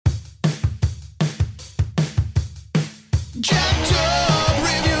jacked up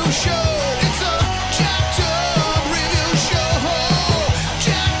review show. It's a jacked up review show.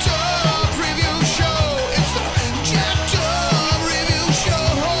 Jacked up review show. It's the jacked up review show.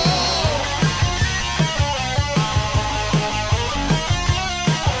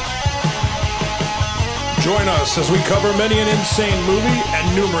 Join us as we cover many an insane movie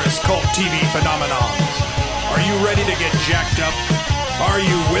and numerous cult TV phenomenons. Are you ready to get jacked up? Are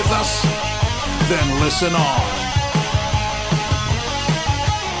you with us? Then listen on.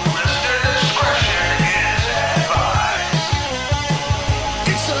 Listener discretion is advised.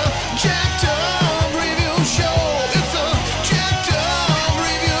 It's a jacked up review show. It's a jacked up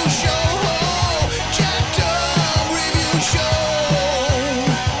review show. Jacked up review show.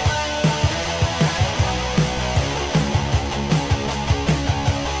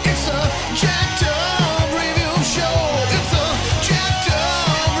 It's a jacked up review show. It's a jacked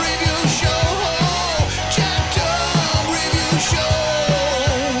up review show. Jacked up review show.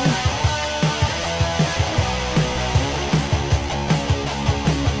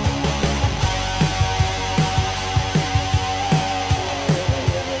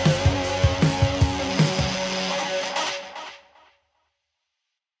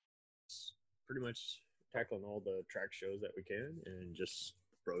 Pretty much tackling all the track shows that we can and just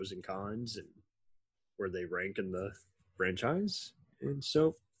pros and cons and where they rank in the franchise. And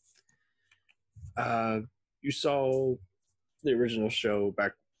so you saw the original show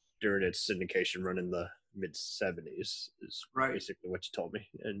back during its syndication run in the mid 70s is Right. basically what you told me.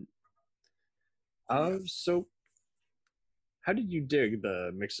 And so how did you dig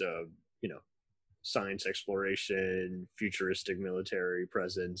the mix of, science exploration, futuristic military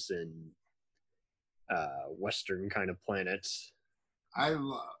presence, and Western kind of planets? I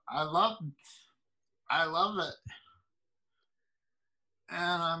love it,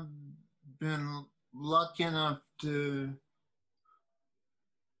 and I've been lucky enough to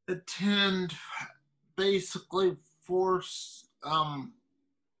attend basically four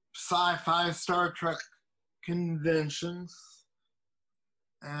sci-fi Star Trek conventions,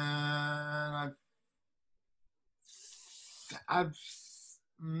 and I've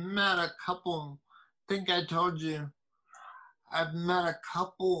met a couple. I think I told you I've met a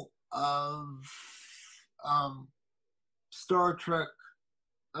couple of Star Trek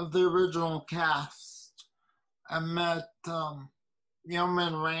of the original cast. I met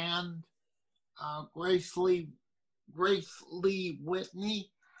Yeoman Rand, Grace Lee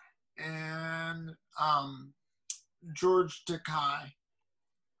Whitney, and George Takei.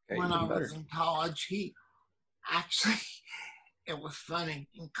 Okay, When I even better. was in college, he actually, it was funny.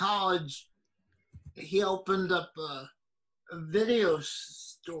 In college, he opened up a video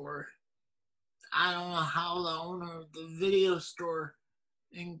store. I don't know how the owner of the video store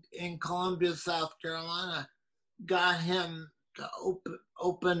in Columbia, South Carolina, got him to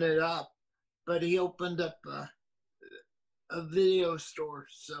open it up, but he opened up a video store.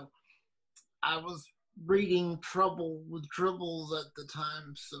 So I was reading Trouble with Tribbles at the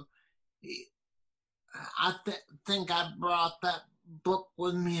time. So I think I brought that book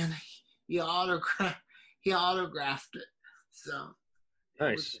with me, and he autographed it. So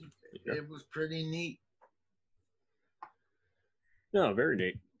Nice. it was pretty neat. No, very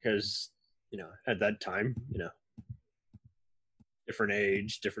neat. Because, at that time, different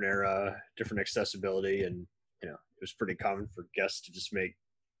age, different era, different accessibility, and, it was pretty common for guests to just make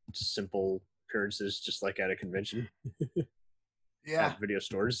simple appearances just like at a convention Yeah. at video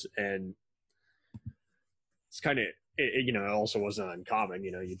stores. And it's kind of, it also wasn't uncommon.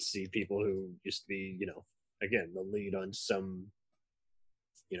 You'd see people who used to be, again, the lead on some,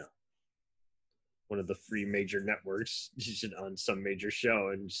 one of the three major networks on some major show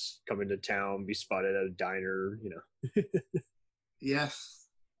and just come into town, be spotted at a diner, Yes.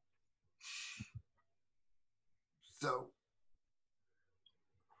 So,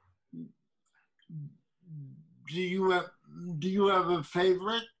 do you have a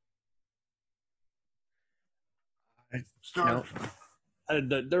favorite? Star.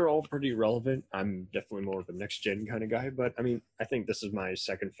 They're all pretty relevant. I'm definitely more of a next gen kind of guy, but I mean, I think this is my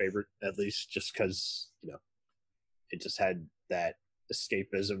second favorite, at least just because, it just had that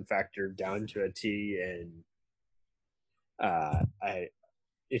escapism factor down to a T, and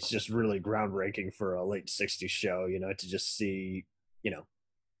it's just really groundbreaking for a late 60s show, to just see,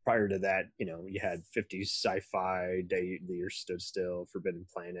 prior to that, you had 50s sci-fi, Day the Earth Stood Still, Forbidden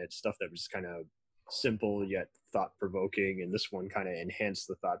Planet, stuff that was kind of simple yet thought-provoking, and this one kind of enhanced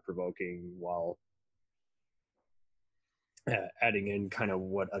the thought-provoking while adding in kind of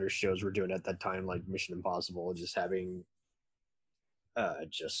what other shows were doing at that time, like Mission Impossible, just having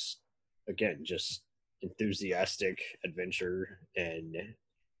just enthusiastic adventure and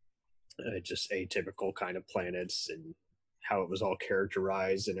just atypical kind of planets and how it was all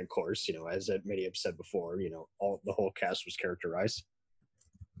characterized. And of course, as many have said before, all the whole cast was characterized.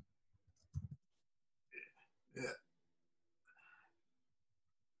 Yeah.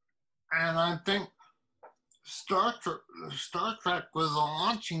 And I think Star Trek was a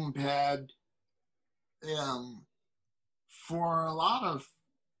launching pad for a lot of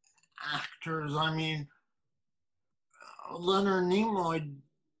actors. I mean, Leonard Nimoy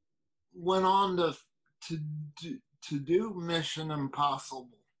went on to do Mission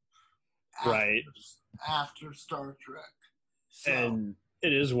Impossible Right. after Star Trek. So, And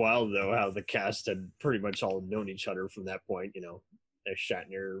it is wild, though, how the cast had pretty much all known each other from that point.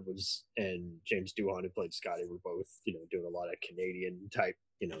 Shatner was and James Doohan, who played Scotty, were both, doing a lot of Canadian type,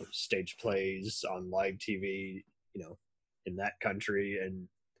 stage plays on live TV, in that country and,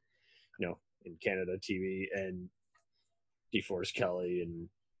 in Canada TV. And DeForest Kelly and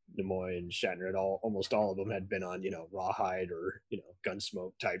Nimoy and Shatner and almost all of them had been on, Rawhide or,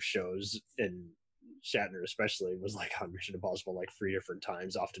 Gunsmoke type shows. And Shatner especially was like on Mission Impossible like 3 different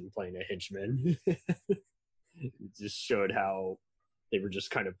times, often playing a henchman. It just showed how they were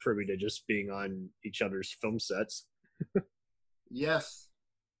just kind of privy to just being on each other's film sets. yes.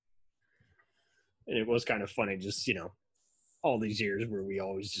 And it was kind of funny, just, all these years where we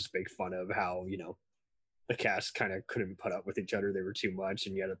always just make fun of how, the cast kind of couldn't put up with each other. They were too much.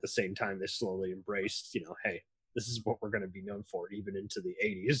 And yet at the same time, they slowly embraced, hey, this is what we're going to be known for, even into the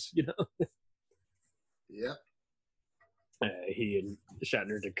 80s, Yep. He and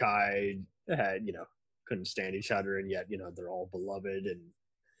Shatner Takai had, couldn't stand each other. And yet, they're all beloved. And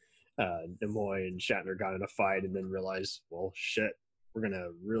Nimoy and Shatner got in a fight and then realized, well, shit, we're going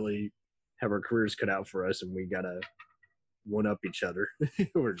to really have our careers cut out for us. And we got to one up each other.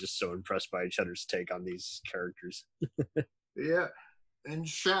 We're just so impressed by each other's take on these characters. Yeah. And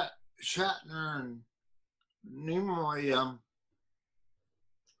Shatner and Nimoy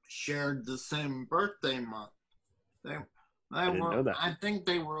shared the same birthday month. They didn't know that. I think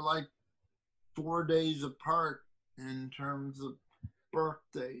they were like 4 days apart in terms of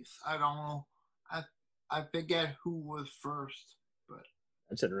birthdays. I don't know. I forget who was first, but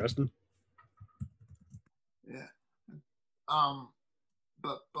That's interesting. yeah.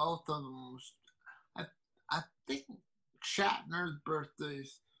 But both of them was, I think Shatner's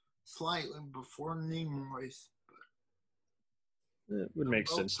birthday's slightly before Nimoy's. It would make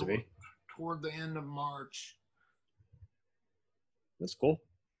sense to me. Toward the end of March. That's cool.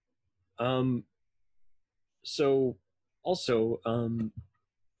 So also, how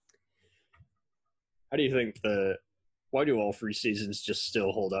do you think why do all 3 seasons just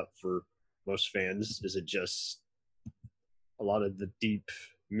still hold up for most fans? Is it just a lot of the deep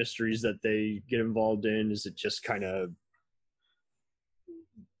mysteries that they get involved in? Is it just kind of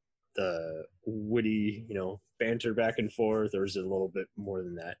the witty, banter back and forth, or is it a little bit more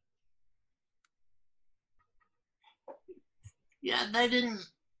than that? Yeah, they didn't.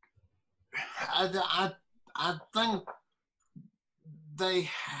 I think they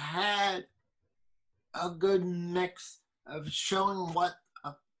had a good mix of showing what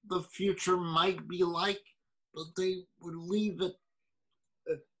the future might be like, but they would leave it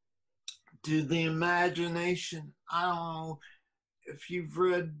to the imagination. I don't know if you've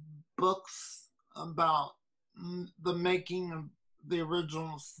read books about the making of the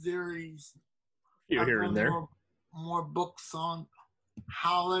original series. You're here and there. More books on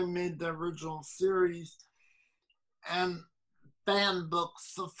how they made the original series and fan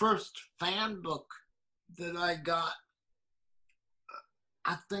books. The first fan book that I got,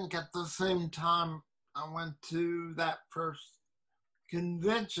 I think at the same time I went to that first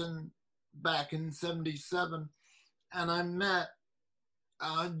convention back in '77, and I met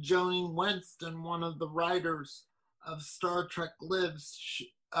Joni Winston, one of the writers of Star Trek Lives.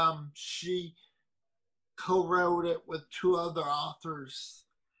 She co-wrote it with 2 other authors,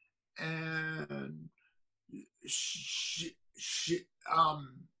 and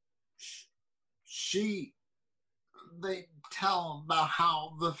they tell about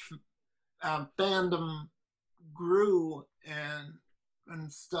how the fandom grew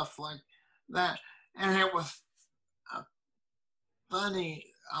and stuff like that, and it was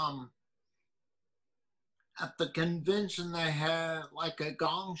funny. At the convention, they had like a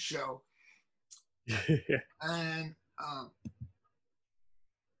gong show. And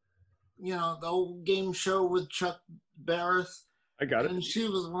the old game show with Chuck Barris. I got it. And she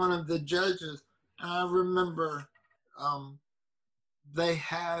was one of the judges. And I remember they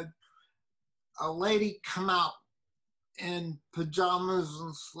had a lady come out in pajamas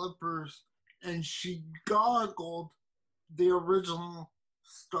and slippers and she gargled the original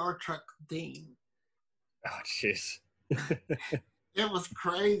Star Trek theme. Oh, jeez. It was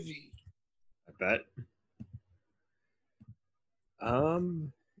crazy. I bet.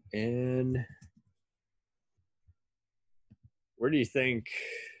 And where do you think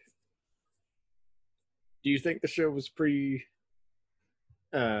the show was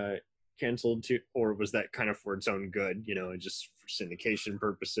canceled to, or was that kind of for its own good, just for syndication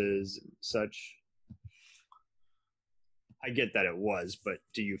purposes and such? I get that it was, but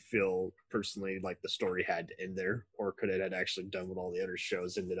do you feel personally like the story had to end there, or could it have actually done what all the other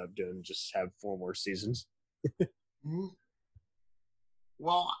shows ended up doing, just have 4 more seasons?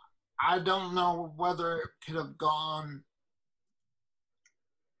 Well, I don't know whether it could have gone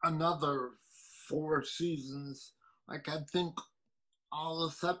another 4 seasons. Like, I think all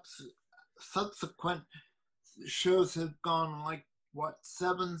the subsequent shows have gone, like,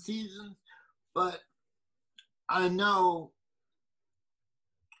 7 seasons? But I know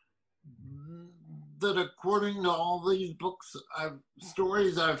that according to all these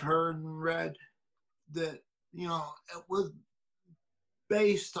stories I've heard and read, that, it was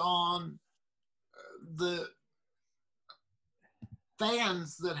based on the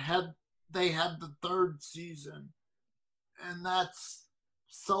fans that they had the 3rd season, and that's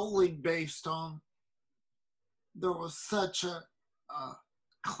solely based on there was such a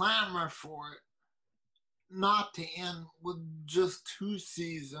clamor for it not to end with just 2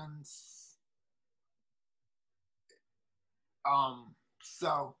 seasons.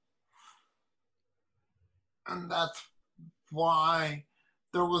 So, and that's why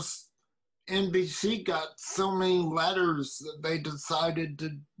there was NBC got so many letters that they decided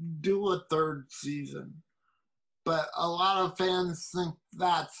to do a 3rd season. But a lot of fans think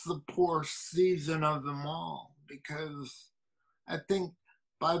that's the poorest season of them all, because I think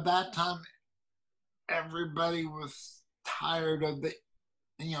by that time everybody was tired of the,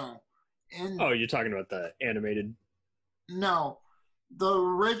 Oh, you're talking about the animated? No, the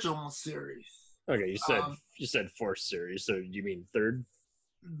original series. Okay, you said 4th series, so you mean 3rd?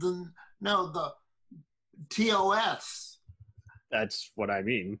 The TOS. That's what I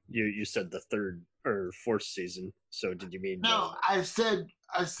mean. You said the 3rd or 4th season. So did you mean No, I said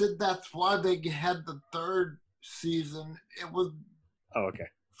that's why they had the 3rd season. It was, Oh, okay.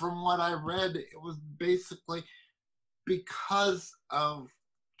 from what I read, it was basically because of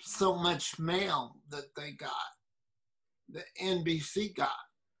so much mail that they got, the NBC got,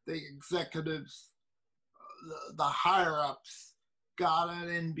 the executives, the higher ups got at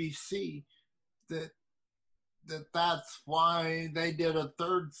NBC, that's why they did a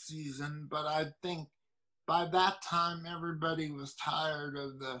 3rd season. But I think by that time everybody was tired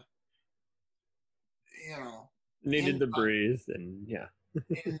of the, needed to breathe, and yeah.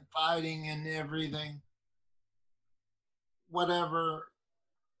 infighting and everything. Whatever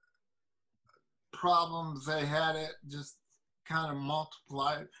problems they had, it just kind of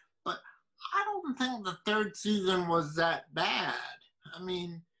multiplied. But I don't think the 3rd season was that bad. I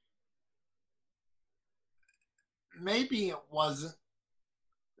mean, maybe it wasn't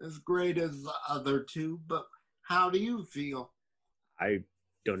as great as the other 2, but how do you feel? I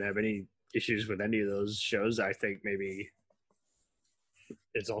don't have any issues with any of those shows. I think maybe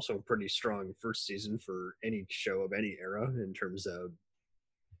it's also a pretty strong 1st season for any show of any era, in terms of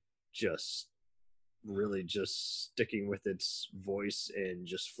just really just sticking with its voice and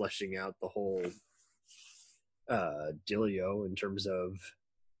just fleshing out the whole dealio, in terms of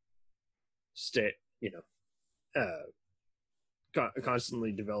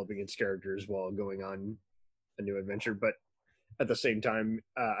constantly developing its characters while going on a new adventure. But at the same time,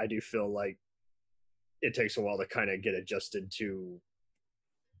 I do feel like it takes a while to kind of get adjusted to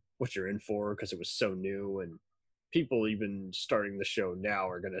what you're in for, because it was so new, and people even starting the show now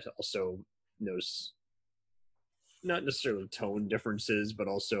are going to also notice not necessarily tone differences, but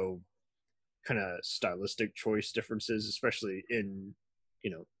also kind of stylistic choice differences, especially in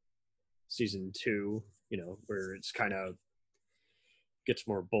season 2, where it's kind of gets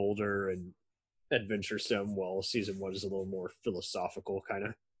more bolder and adventuresome, while season 1 is a little more philosophical kind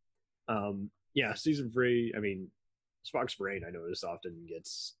of. Yeah, season 3, I mean, Spock's brain, I notice, often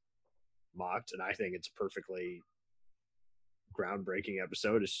gets mocked, and I think it's a perfectly groundbreaking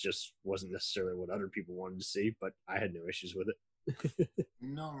episode. It just wasn't necessarily what other people wanted to see, but I had no issues with it.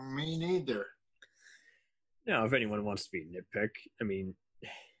 No, me neither. Now, if anyone wants to be nitpick, I mean,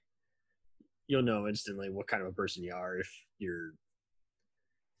 you'll know instantly what kind of a person you are if you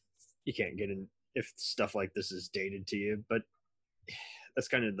can't get in, if stuff like this is dated to you. But that's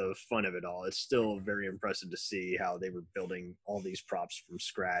kind of the fun of it all. It's still very impressive to see how they were building all these props from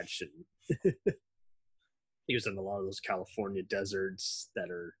scratch and using a lot of those California deserts that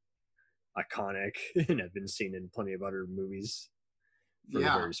are iconic and have been seen in plenty of other movies for the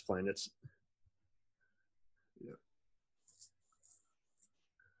Yeah. various planets.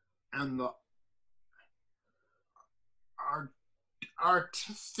 And the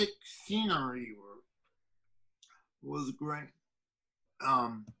artistic scenery was great.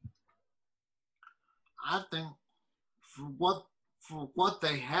 I think for what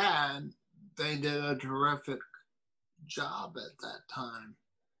they had, they did a terrific job at that time.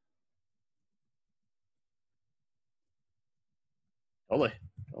 Totally.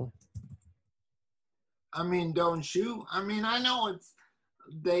 I mean, don't you? I mean, I know it's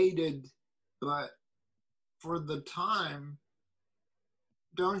dated, but for the time,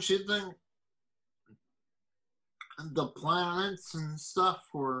 don't you think the planets and stuff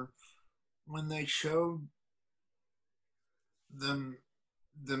were, when they showed them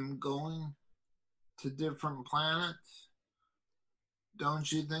going to different planets,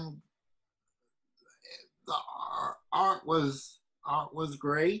 don't you think the art was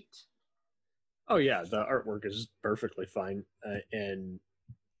great? Oh yeah, the artwork is perfectly fine, and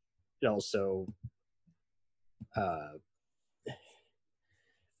it also,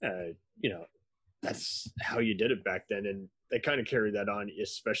 you know, that's how you did it back then, and they kind of carry that on,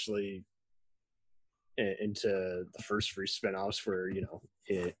 especially into the first three spinoffs, where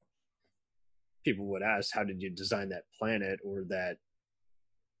people would ask, "How did you design that planet or that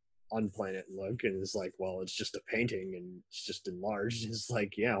on planet look?" And it's like, well, it's just a painting and it's just enlarged. It's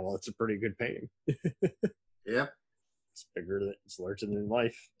like, yeah, well, it's a pretty good painting. Yep. It's bigger than, it's larger than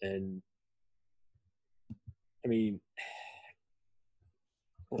life. And I mean,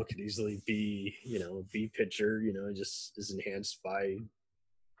 well, it could easily be, a B picture, it just is enhanced by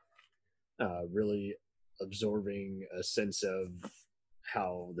really absorbing a sense of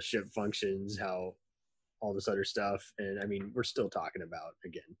how the ship functions, how all this other stuff. And I mean, we're still talking about,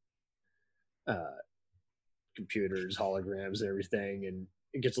 again, computers, holograms, and everything, and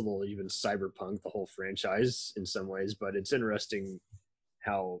it gets a little even cyberpunk, the whole franchise in some ways. But it's interesting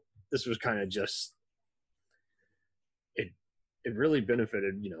how this was kind of just it really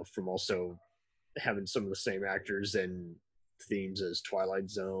benefited, from also having some of the same actors and themes as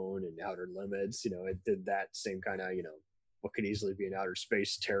Twilight Zone and Outer Limits. It did that same kind of, what could easily be an outer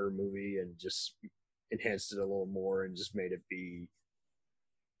space terror movie, and just enhanced it a little more and just made it be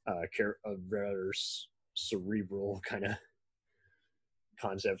a rather cerebral kind of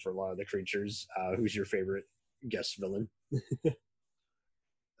concept for a lot of the creatures. Who's your favorite guest villain?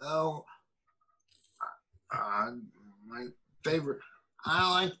 Oh, my favorite.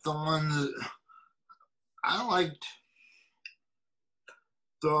 I like the one that I liked.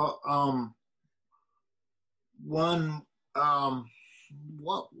 The one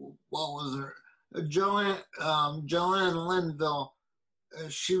what was her? Joanne Linville.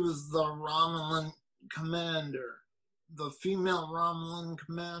 She was the Romulan commander, the female Romulan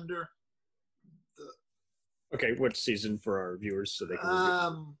commander. Okay, what season for our viewers so they can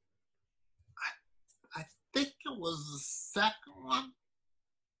I think it was the second one.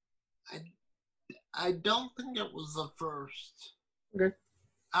 I don't think it was the first. Okay.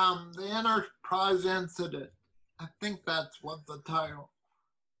 The Enterprise Incident. I think that's what the title.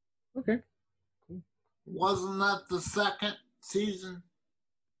 Okay. Cool. Wasn't that the second season?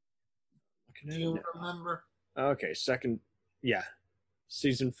 Do you remember? Okay, second, yeah,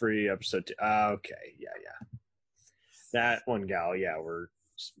 season 3, episode 2. Okay, yeah. That one gal, yeah, where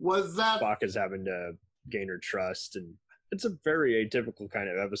Was that Spock is having to gain her trust, and it's a very atypical kind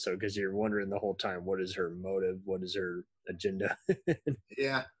of episode because you're wondering the whole time, what is her motive, what is her agenda?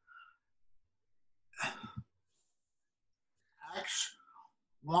 Yeah. Actually,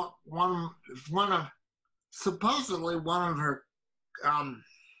 one of supposedly one of her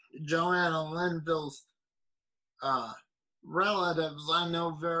Joanna Linville's relatives I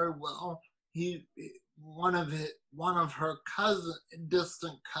know very well. One of her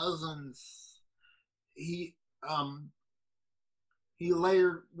distant cousins. He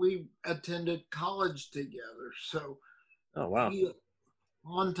later, we attended college together. So Oh wow.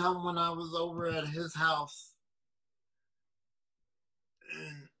 One time when I was over at his house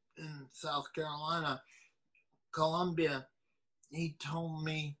in South Carolina, Columbia, he told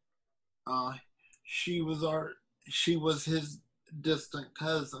me she was his distant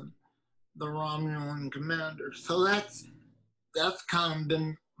cousin, the Romulan commander. So that's kind of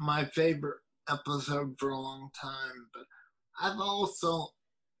been my favorite episode for a long time. But I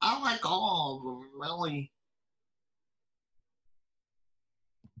like all of them, really.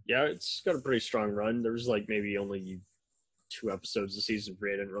 Yeah, it's got a pretty strong run. There was like maybe only 2 episodes of season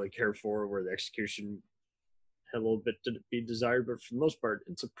 3 I didn't really care for, where the execution had a little bit to be desired, but for the most part,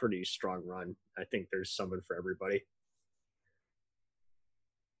 it's a pretty strong run. I think there's something for everybody.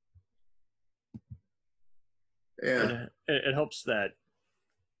 Yeah. It helps that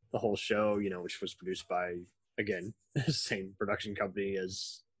the whole show, which was produced by, again, the same production company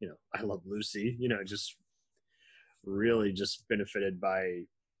as, I Love Lucy, just really just benefited by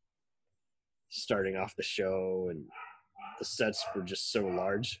starting off the show, and the sets were just so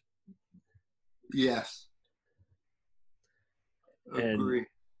large. Yes. And Agree.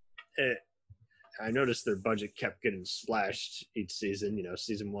 it, I noticed their budget kept getting slashed each season.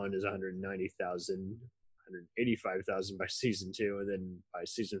 Season 1 is 190,000, 185,000 by season 2, and then by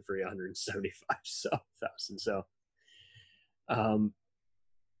season 3, 175,000. So, um,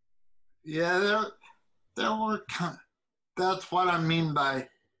 Yeah, there were that's what I mean by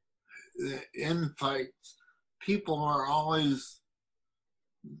the infights. People are always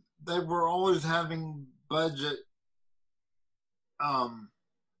they were always having budget um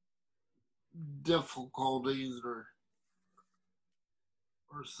difficulties or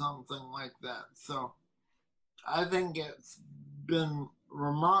something like that. So I think it's been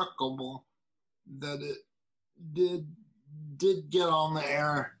remarkable that it did get on the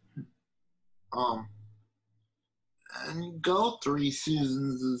air um and go 3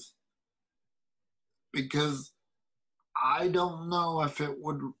 seasons is because I don't know if it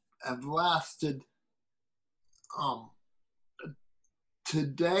would have lasted um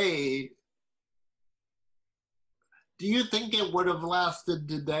today. Do you think it would have lasted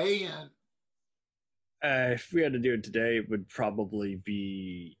today? if we had to do it today, it would probably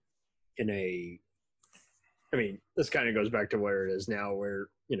be in a. I mean, this kind of goes back to where it is now, where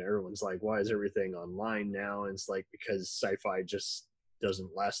everyone's like, "Why is everything online now?" And it's like because sci-fi just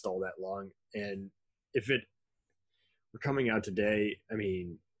doesn't last all that long. And if it were coming out today, I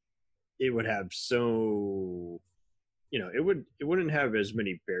mean, it would have it wouldn't have as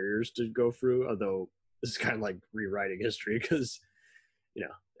many barriers to go through. Although this is kind of like rewriting history because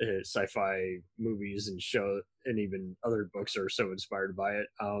sci-fi movies and show and even other books are so inspired by it.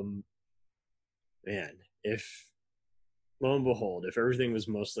 Man, if lo and behold, if everything was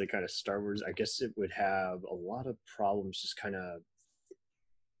mostly kind of Star Wars, I guess it would have a lot of problems. Just kind of,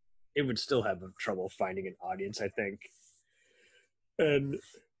 it would still have trouble finding an audience, I think. And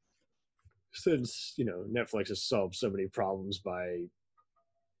since Netflix has solved so many problems by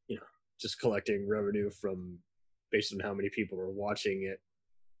just collecting revenue from based on how many people are watching it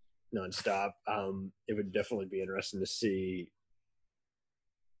nonstop, it would definitely be interesting to see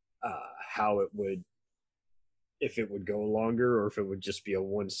how it would, if it would go longer or if it would just be a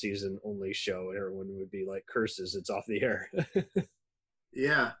 1 season only show and everyone would be like, curses, it's off the air.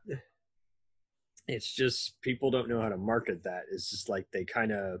 Yeah. It's just people don't know how to market that. It's just like they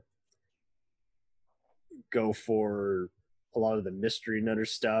kind of go for a lot of the mystery nutter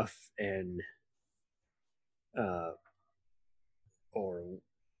stuff and or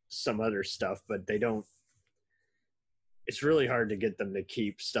some other stuff, but they don't. It's really hard to get them to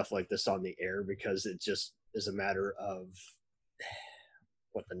keep stuff like this on the air because it just is a matter of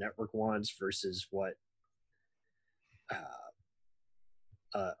what the network wants versus what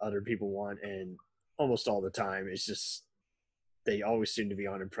other people want, and almost all the time it's just they always seem to be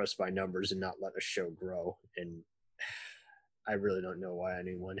unimpressed by numbers and not let a show grow. And I really don't know why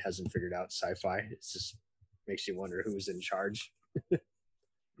anyone hasn't figured out sci-fi. It just makes you wonder who's in charge.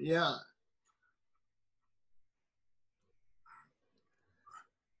 Yeah.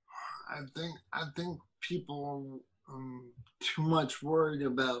 I think people are too much worried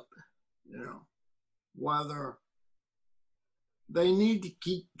about whether they need to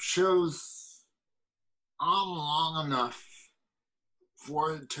keep shows on long enough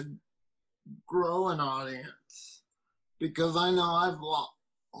for it to grow an audience. Because I know I've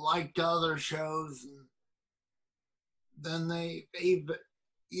liked other shows, and then they've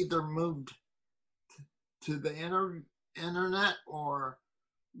either moved to the internet or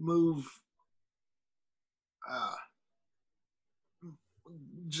move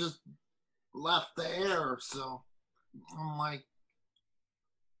just left the air. So I'm like,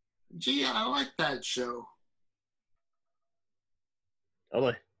 gee, I like that show.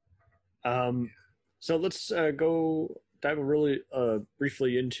 Totally. So let's go dive really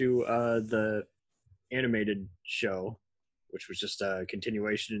briefly into the animated show, which was just a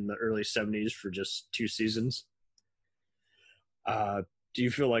continuation in the early 70s for just 2 seasons. Do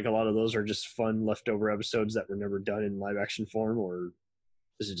you feel like a lot of those are just fun leftover episodes that were never done in live action form, or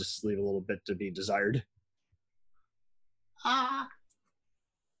does it just leave a little bit to be desired? Ah,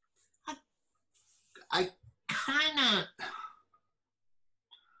 I kind of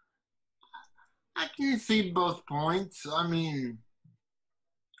I can see both points. I mean,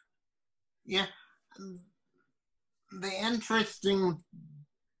 yeah, the interesting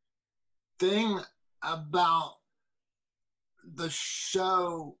thing about the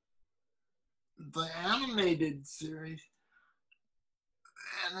show, the animated series,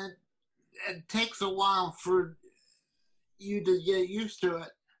 and it takes a while for you to get used to it.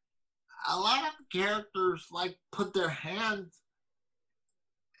 A lot of characters like put their hands,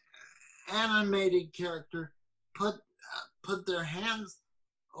 animated character put their hands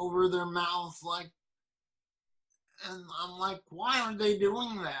over their mouths, like, and I'm like, why are they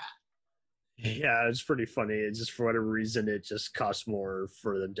doing that? Yeah, it's pretty funny. It's just for whatever reason, it just costs more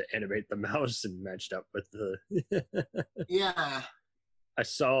for them to animate the mouse and matched up with the. Yeah, I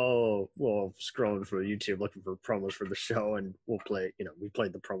saw, well, scrolling through YouTube looking for promos for the show, and we'll play. We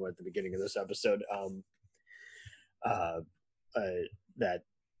played the promo at the beginning of this episode. Uh, that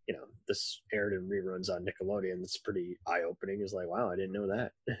this aired in reruns on Nickelodeon. It's pretty eye opening. It's like, wow, I didn't know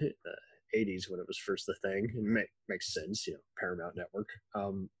that. 80s when it was first the thing. It makes sense, Paramount Network.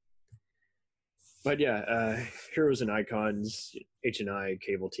 But yeah, Heroes and Icons, H&I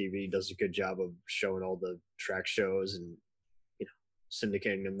Cable TV does a good job of showing all the track shows and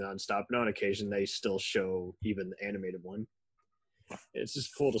syndicating them nonstop. And on occasion, they still show even the animated one. It's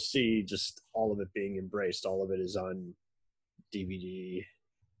just cool to see just all of it being embraced. All of it is on DVD.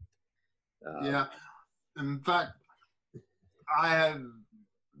 yeah. In fact, I have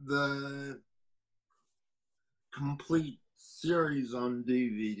the complete series on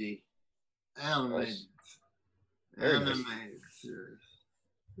DVD, animated, Very nice. animated series.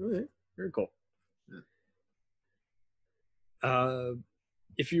 All right. Very cool. Yeah.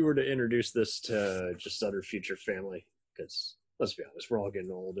 If you were to introduce this to just other future family, because let's be honest, we're all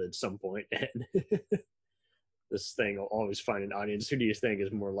getting old at some point, and this thing will always find an audience. Who do you think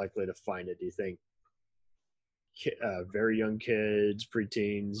is more likely to find it? Do you think very young kids,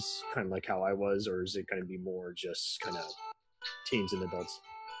 preteens, kind of like how I was, or is it going to be more just kind of teens and adults?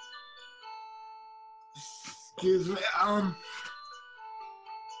 Excuse me.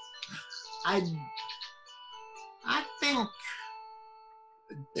 I think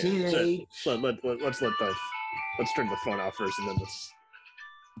teenage. So let's turn the phone off first, and then let's.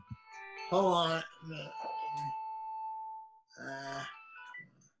 Hold on.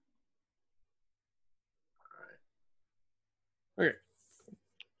 Okay.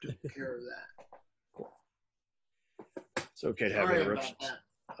 Took care of that. It's okay to have Sorry interruptions. about that.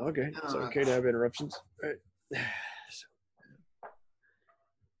 Okay, it's okay to have interruptions. All right.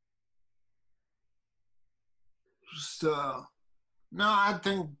 So, no, I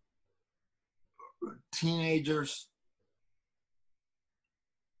think teenagers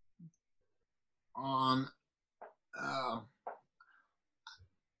on, I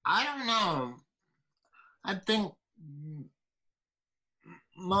don't know. I think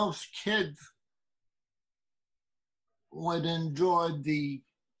most kids would enjoy the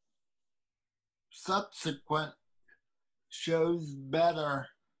subsequent shows better.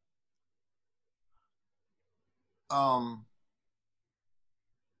 I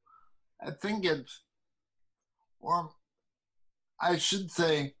think it's, or I should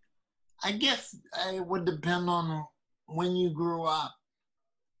say, I guess it would depend on when you grew up.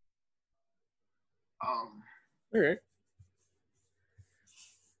 All right.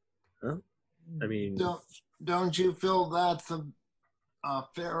 Well, I mean, don't you feel that's a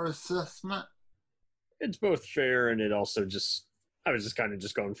fair assessment? it's both fair and it also just. I was just kind of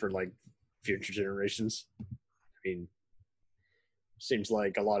just going for like future generations. I mean, seems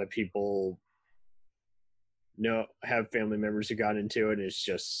like a lot of people have family members who got into it, and it's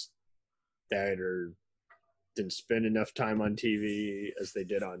just that or didn't spend enough time on TV as they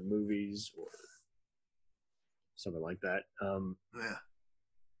did on movies or something like that. Yeah.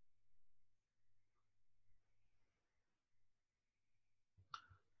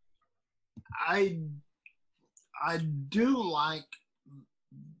 I do like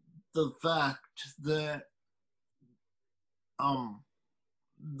the fact that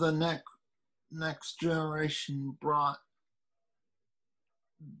the next generation brought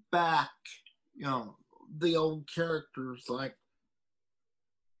back the old characters like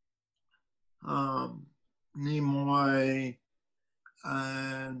Nimoy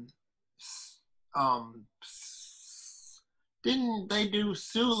and didn't they do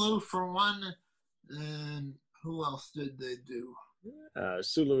Sulu for one? And who else did they do?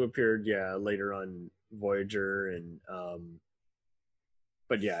 Sulu appeared, later on Voyager, and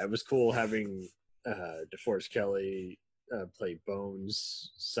but yeah, it was cool having DeForest Kelly play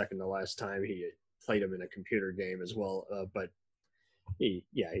Bones second to last time. He played him in a computer game as well. But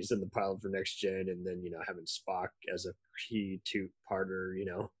he's in the pilot for Next Gen, and then having Spock as a key two-parter,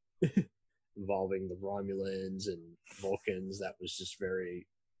 involving the Romulans and Vulcans. That was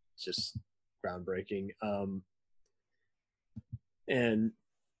just groundbreaking. And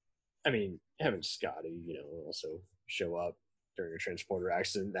I mean, having Scotty, also show up during a transporter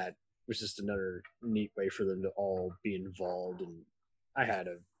accident, that was just another neat way for them to all be involved. And I had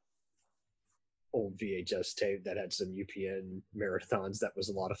a old VHS tape that had some UPN marathons. That was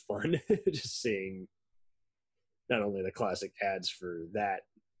a lot of fun. Just seeing not only the classic ads for that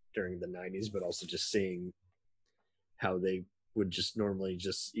during the 90s, but also just seeing how they would just normally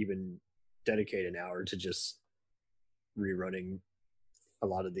just even dedicate an hour to just rerunning a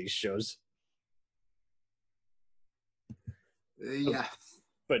lot of these shows. Yeah.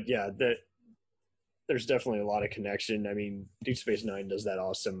 But yeah, there's definitely a lot of connection. I mean, Deep Space Nine does that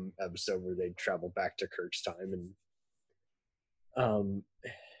awesome episode where they travel back to Kirk's time, and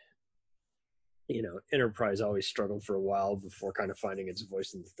Enterprise always struggled for a while before kind of finding its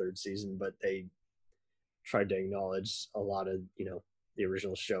voice in the third season, but they tried to acknowledge a lot of the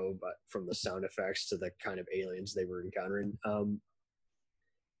original show, but from the sound effects to the kind of aliens they were encountering.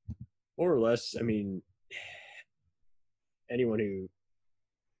 More or less, I mean, anyone who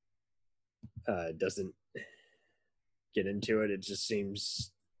doesn't get into it, it just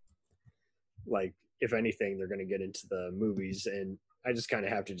seems like, if anything, they're going to get into the movies, and I just kind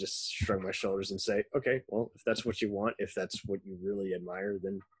of have to just shrug my shoulders and say, okay, well, if that's what you want, if that's what you really admire,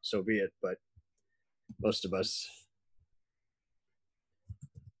 then so be it. But most of us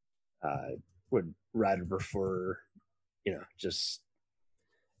would rather prefer, just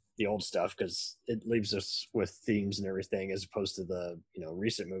the old stuff, because it leaves us with themes and everything, as opposed to the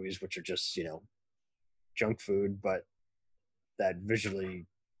recent movies, which are just junk food, but that visually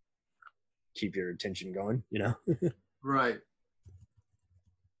keep your attention going. Right.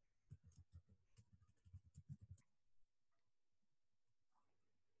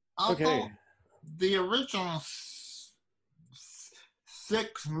 Okay. Although the original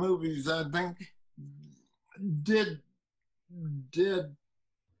 6 movies, I think, did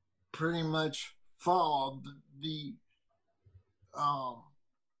pretty much follow the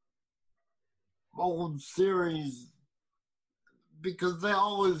old series, because they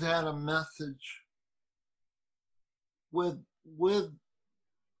always had a message with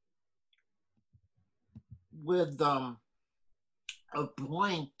a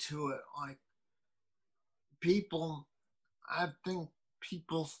point to it. Like, I think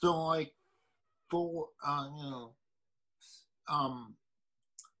people still like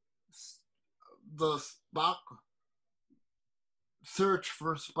the Spock, Search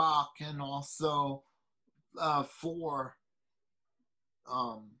for Spock, and also 4.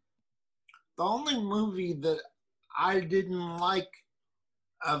 The only movie that I didn't like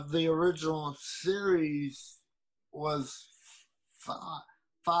of the original series was 5.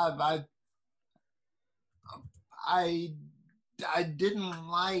 I didn't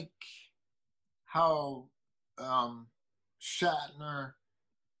like how Shatner,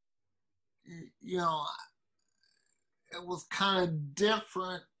 it was kind of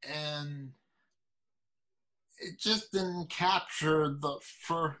different, and it just didn't capture the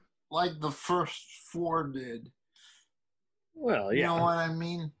first 4 did. Well, yeah. You know what I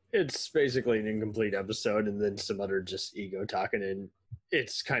mean? It's basically an incomplete episode, and then some other just ego talking, and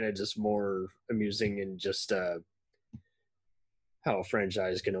it's kind of just more amusing, and just how a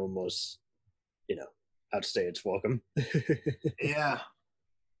franchise can almost, outstay its welcome. Yeah.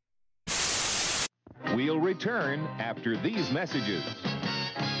 We'll return after these messages.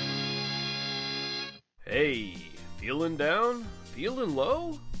 Hey, feeling down? Feeling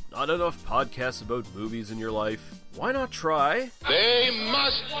low? Not enough podcasts about movies in your life? Why not try They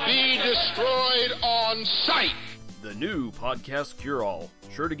must be destroyed on sight. the new Podcast Cure-All,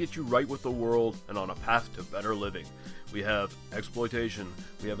 sure to get you right with the world and on a path to better living. We have exploitation,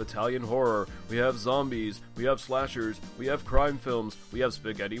 we have Italian horror, we have zombies, we have slashers, we have crime films, we have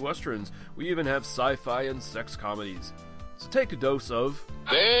spaghetti westerns, we even have sci-fi and sex comedies. So take a dose of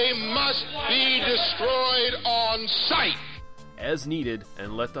They must be destroyed on sight. as needed,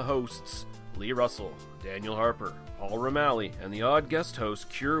 and let the hosts, Lee Russell, Daniel Harper, Paul Romali, and the odd guest host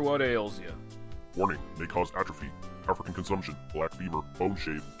cure what ails you. Warning, may cause atrophy, African consumption, black fever, bone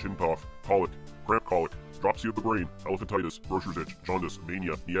shave, chin cough, colic, cramp colic, dropsy of the brain, elephantitis, grocer's itch, jaundice,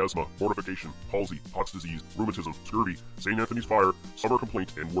 mania, miasma, mortification, palsy, Pott's disease, rheumatism, scurvy, St. Anthony's fire, summer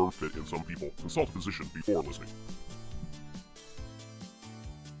complaint, and worm fit in some people. Consult a physician before listening.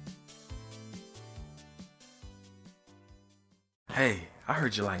 Hey, I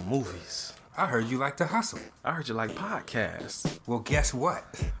heard you like movies. I heard you like to hustle. I heard you like podcasts. Well, guess what?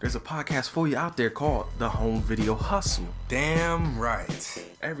 There's a podcast for you out there called The Home Video Hustle. Damn right.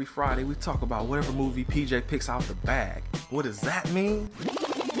 Every Friday, we talk about whatever movie PJ picks out the bag. What does that mean?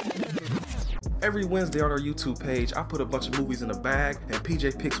 Every Wednesday on our YouTube page, I put a bunch of movies in a bag, and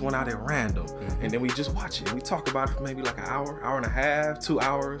PJ picks one out at random. And then we just watch it. We talk about it for maybe like an hour, hour and a half, 2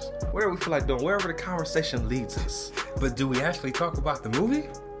 hours, whatever we feel like doing, wherever the conversation leads us. But do we actually talk about the movie?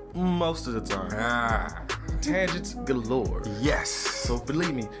 Most of the time. Tangents galore. Yes. So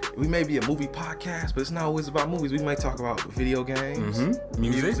believe me, we may be a movie podcast, but it's not always about movies. We may talk about video games,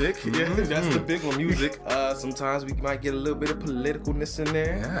 music. Yeah, that's the big one, music. Sometimes we might get a little bit of politicalness in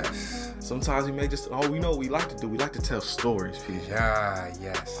there. Yes. Sometimes we may just, we know what we like to do. We like to tell stories, PJ.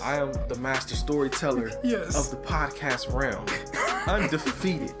 Yes. I am the master storyteller of the podcast realm.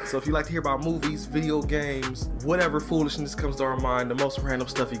 Undefeated. So if you like to hear about movies, video games, whatever foolishness comes to our mind, the most random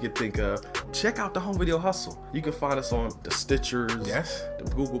stuff you could think of, check out the Home Video Hustle. You can find us on the Stitchers, the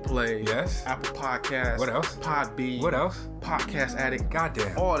Google Play, Apple Podcasts, what else? Podbean, what else? Podcast Addict,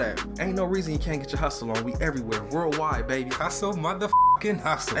 goddamn, all that. Ain't no reason you can't get your hustle on. We everywhere, worldwide, baby. Hustle, motherfucking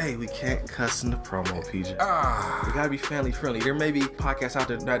hustle. Hey, we can't cuss in the promo, PJ. We gotta be family friendly. There may be podcasts out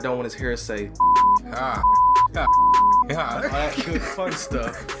there that don't want his hair say all that good fun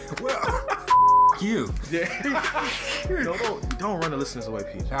stuff. Well, you. Don't run the listeners away,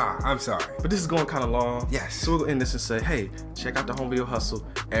 PJ. I'm sorry. But this is going kind of long. Yes. So we'll end this and say, hey, check out the Home Video Hustle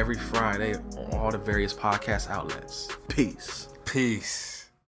every Friday on all the various podcast outlets. Peace. Peace.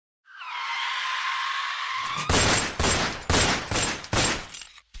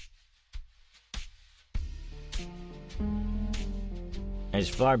 As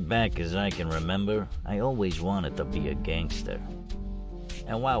far back as I can remember, I always wanted to be a gangster.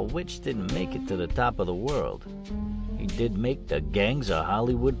 And while Witch didn't make it to the top of the world, he did make the Gangs of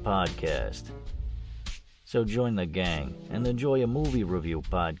Hollywood podcast. So join the gang and enjoy a movie review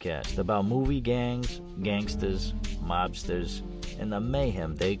podcast about movie gangs, gangsters, mobsters, and the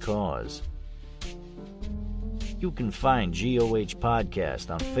mayhem they cause. You can find GOH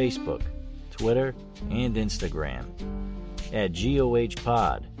Podcast on Facebook, Twitter, and Instagram at GOH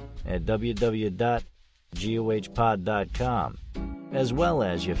Pod at www.gohpod.com, as well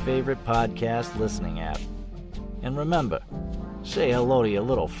as your favorite podcast listening app. And remember, say hello to your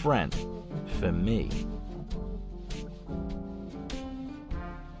little friend for me.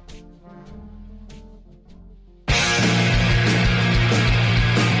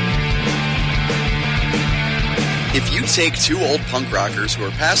 If you take two old punk rockers who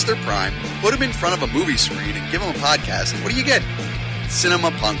are past their prime, put them in front of a movie screen and give them a podcast, what do you get?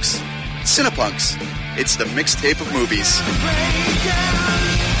 Cinema Punks. Cinepunks. It's the mixtape of movies.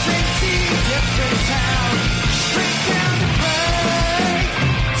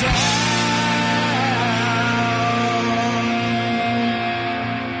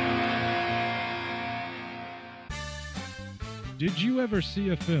 Did you ever see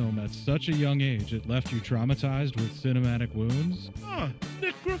a film at such a young age it left you traumatized with cinematic wounds?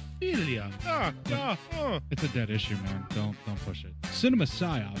 Necrophilia. It's a dead issue, man. Don't push it. Cinema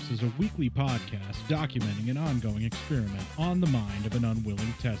Psyops is a weekly podcast documenting an ongoing experiment on the mind of an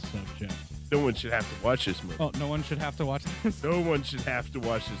unwilling test subject. No one should have to watch this movie. Oh, no one should have to watch this? No one should have to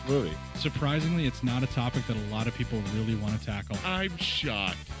watch this movie. Surprisingly, it's not a topic that a lot of people really want to tackle. I'm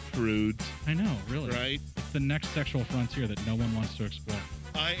shocked, prudes. I know, really. Right? It's the next sexual frontier that no one wants to explore.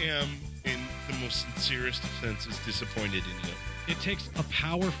 I am, in the most sincerest of senses, disappointed in you. It takes a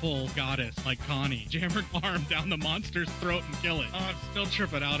powerful goddess like Connie, jam her arm down the monster's throat and kill it. Oh, I'm still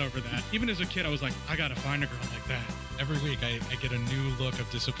tripping out over that. Even as a kid, I was like, I gotta find a girl like that. Every week, I get a new look of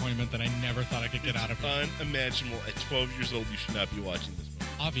disappointment that I never thought I could get out of her. Unimaginable. At 12 years old, you should not be watching this movie.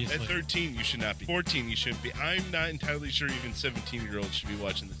 Obviously. At 13, you should not be. 14, you shouldn't be. I'm not entirely sure even 17-year-olds should be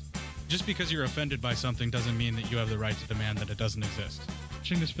watching this movie. Just because you're offended by something doesn't mean that you have the right to demand that it doesn't exist.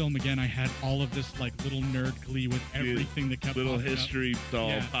 Watching this film again, I had all of this like little nerd glee with everything that kept little popping history up.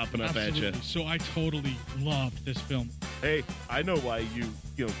 doll popping up absolutely. at you. So I totally loved this film. Hey, I know why you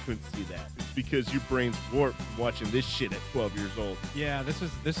couldn't see that. It's because your brain's warped from watching this shit at 12 years old. Yeah, this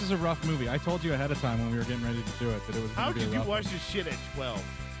is a rough movie. I told you ahead of time when we were getting ready to do it that it was going to be a rough How could you watch one. this shit at 12?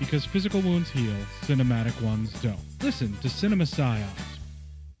 Because physical wounds heal, cinematic ones don't. Listen to Cinema Psyops.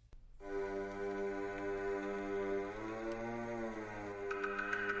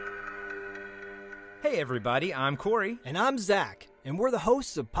 Hey everybody, I'm Corey. And I'm Zach, and we're the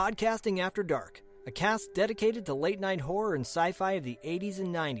hosts of Podcasting After Dark, a cast dedicated to late-night horror and sci-fi of the 80s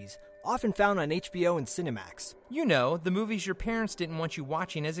and 90s, often found on HBO and Cinemax. You know, the movies your parents didn't want you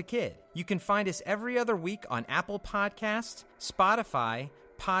watching as a kid. You can find us every other week on Apple Podcasts, Spotify,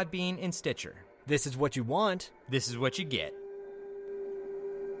 Podbean, and Stitcher. This is what you want. This is what you get.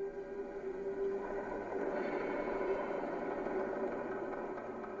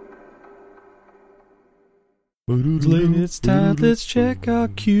 It's time, let's check our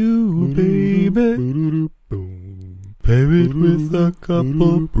queue, baby. Pair it with a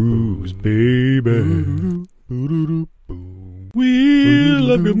couple brews, baby. We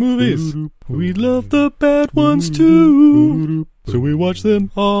love good movies. We love the bad ones too. So we watch them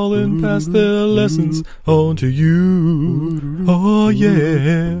all and pass their lessons on to you. Oh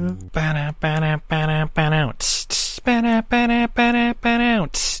yeah.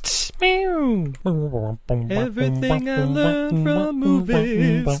 Everything I learned from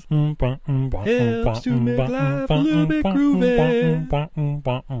movies helps to make life a little bit groovy.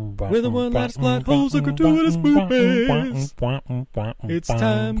 With a one-liner plot holes and gratuitous movies. It's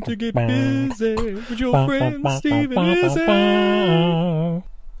time to get busy with your friend Steve and Izzy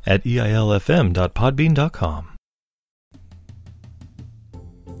at eilfm.podbean.com.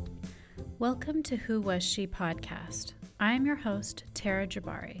 Welcome to Who Was She podcast. I am your host, Tara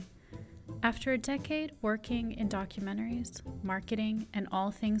Jabari. After a decade working in documentaries, marketing, and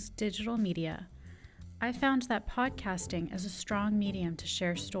all things digital media, I found that podcasting is a strong medium to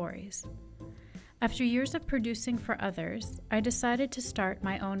share stories. After years of producing for others, I decided to start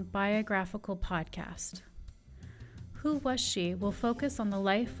my own biographical podcast. Who Was She will focus on the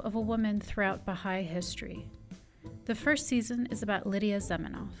life of a woman throughout Baha'i history. The first season is about Lydia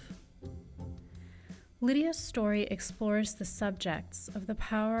Zamenhof. Lydia's story explores the subjects of the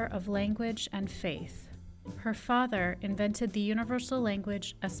power of language and faith. Her father invented the universal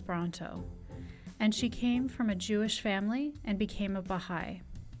language Esperanto, and she came from a Jewish family and became a Baha'i.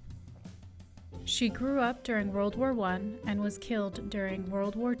 She grew up during World War I and was killed during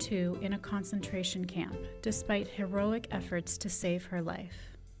World War II in a concentration camp, despite heroic efforts to save her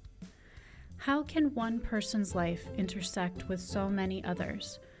life. How can one person's life intersect with so many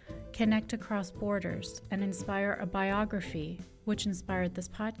others, connect across borders, and inspire a biography which inspired this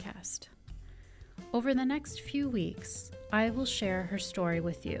podcast? Over the next few weeks, I will share her story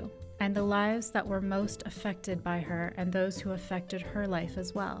with you and the lives that were most affected by her and those who affected her life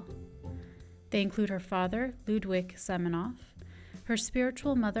as well. They include her father, Ludwig Zamenhof, her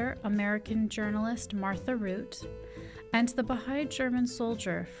spiritual mother, American journalist Martha Root, and the Baha'i German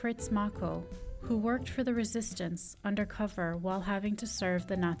soldier Fritz Mako, who worked for the resistance undercover while having to serve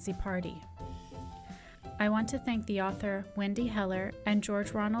the Nazi Party. I want to thank the author Wendy Heller and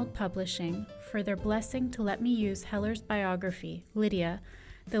George Ronald Publishing for their blessing to let me use Heller's biography, Lydia,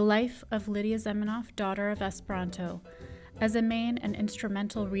 The Life of Lydia Zamenhof, Daughter of Esperanto, as a main and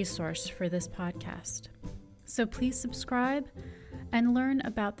instrumental resource for this podcast. So please subscribe and learn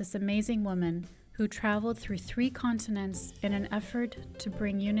about this amazing woman who traveled through 3 continents in an effort to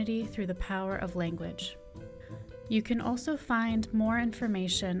bring unity through the power of language. You can also find more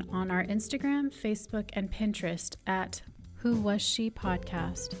information on our Instagram, Facebook, and Pinterest at Who Was She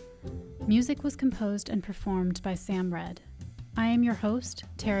Podcast. Music was composed and performed by Sam Red. I am your host,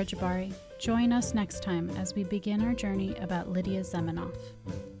 Tara Jabari. Join us next time as we begin our journey about Lydia Zamenhof.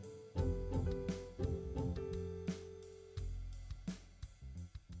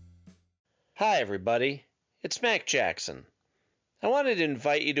 Hi everybody, it's Mac Jackson. I wanted to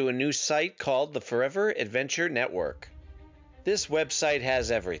invite you to a new site called the Forever Adventure Network. This website has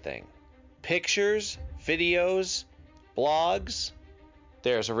everything. Pictures, videos, blogs.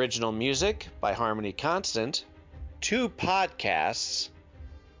 There's original music by Harmony Constant, 2 podcasts.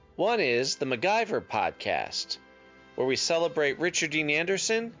 One is the MacGyver podcast, where we celebrate Richard Dean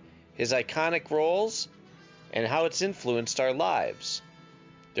Anderson, his iconic roles, and how it's influenced our lives.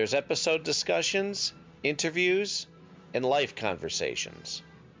 There's episode discussions, interviews, and life conversations.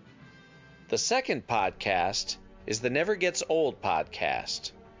 The second podcast is the Never Gets Old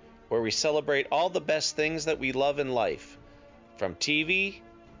podcast, where we celebrate all the best things that we love in life, from TV,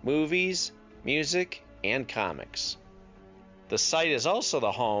 movies, music, and comics. The site is also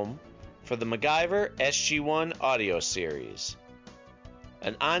the home for the MacGyver SG-1 audio series,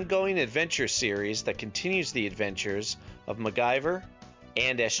 an ongoing adventure series that continues the adventures of MacGyver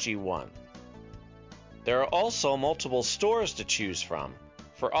and SG-1. There are also multiple stores to choose from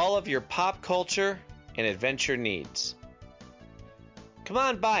for all of your pop culture and adventure needs. Come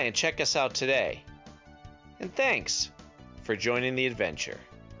on by and check us out today. And thanks for joining the adventure.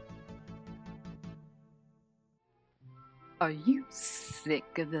 Are you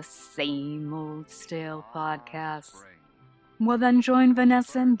sick of the same old stale podcasts? Well, then join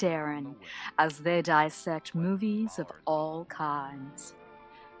Vanessa and Darren as they dissect movies of all kinds.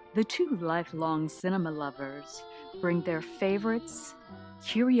 the two lifelong cinema lovers bring their favorites,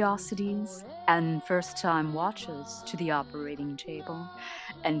 curiosities, and first-time watches to the operating table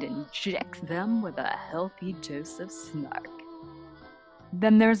and inject them with a healthy dose of snark.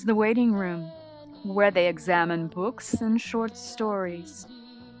 Then there's the waiting room, where they examine books and short stories.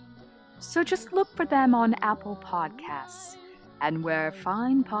 So just look for them on Apple Podcasts and where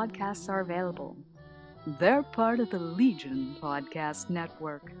fine podcasts are available. They're part of the Legion Podcast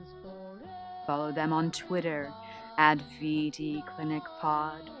Network. Follow them on Twitter at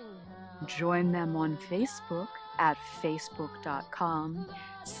VDClinicPod. Join them on Facebook at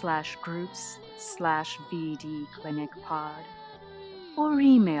facebook.com/groups/VDClinicPod. Or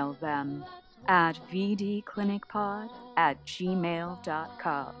email them at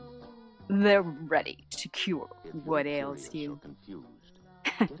vdclinicpod@gmail.com. They're ready to cure what ails you.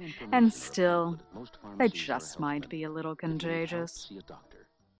 And still, they just might be a little contagious.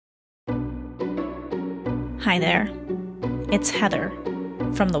 Hi there. It's Heather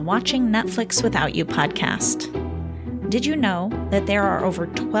from the Watching Netflix Without You podcast. Did you know that there are over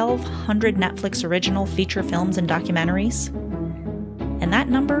 1,200 Netflix original feature films and documentaries? And that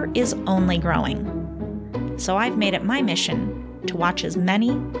number is only growing. So I've made it my mission to watch as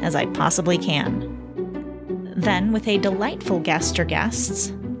many as I possibly can. Then, with a delightful guest or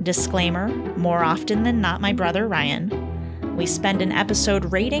guests, disclaimer, more often than not my brother Ryan, we spend an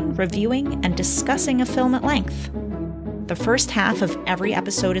episode rating, reviewing, and discussing a film at length. The first half of every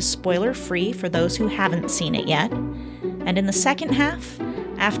episode is spoiler-free for those who haven't seen it yet, and in the second half,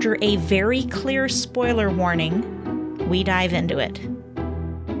 after a very clear spoiler warning, we dive into it.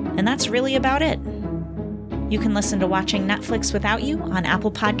 And that's really about it. You can listen to Watching Netflix Without You on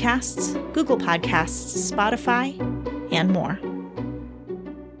Apple Podcasts, Google Podcasts, Spotify, and more.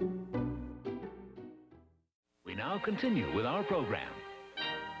 We now continue with our program.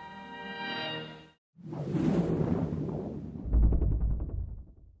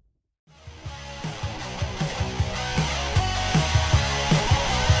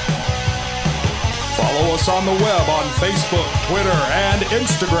 Follow us on the web on Facebook, Twitter, and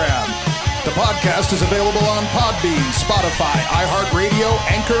Instagram. The podcast is available on Podbean, Spotify, iHeartRadio,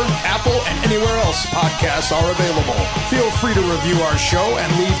 Anchor, Apple, and anywhere else podcasts are available. Feel free to review our show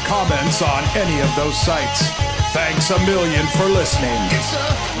and leave comments on any of those sites. Thanks a million for listening. It's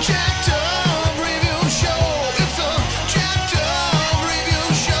a jacked up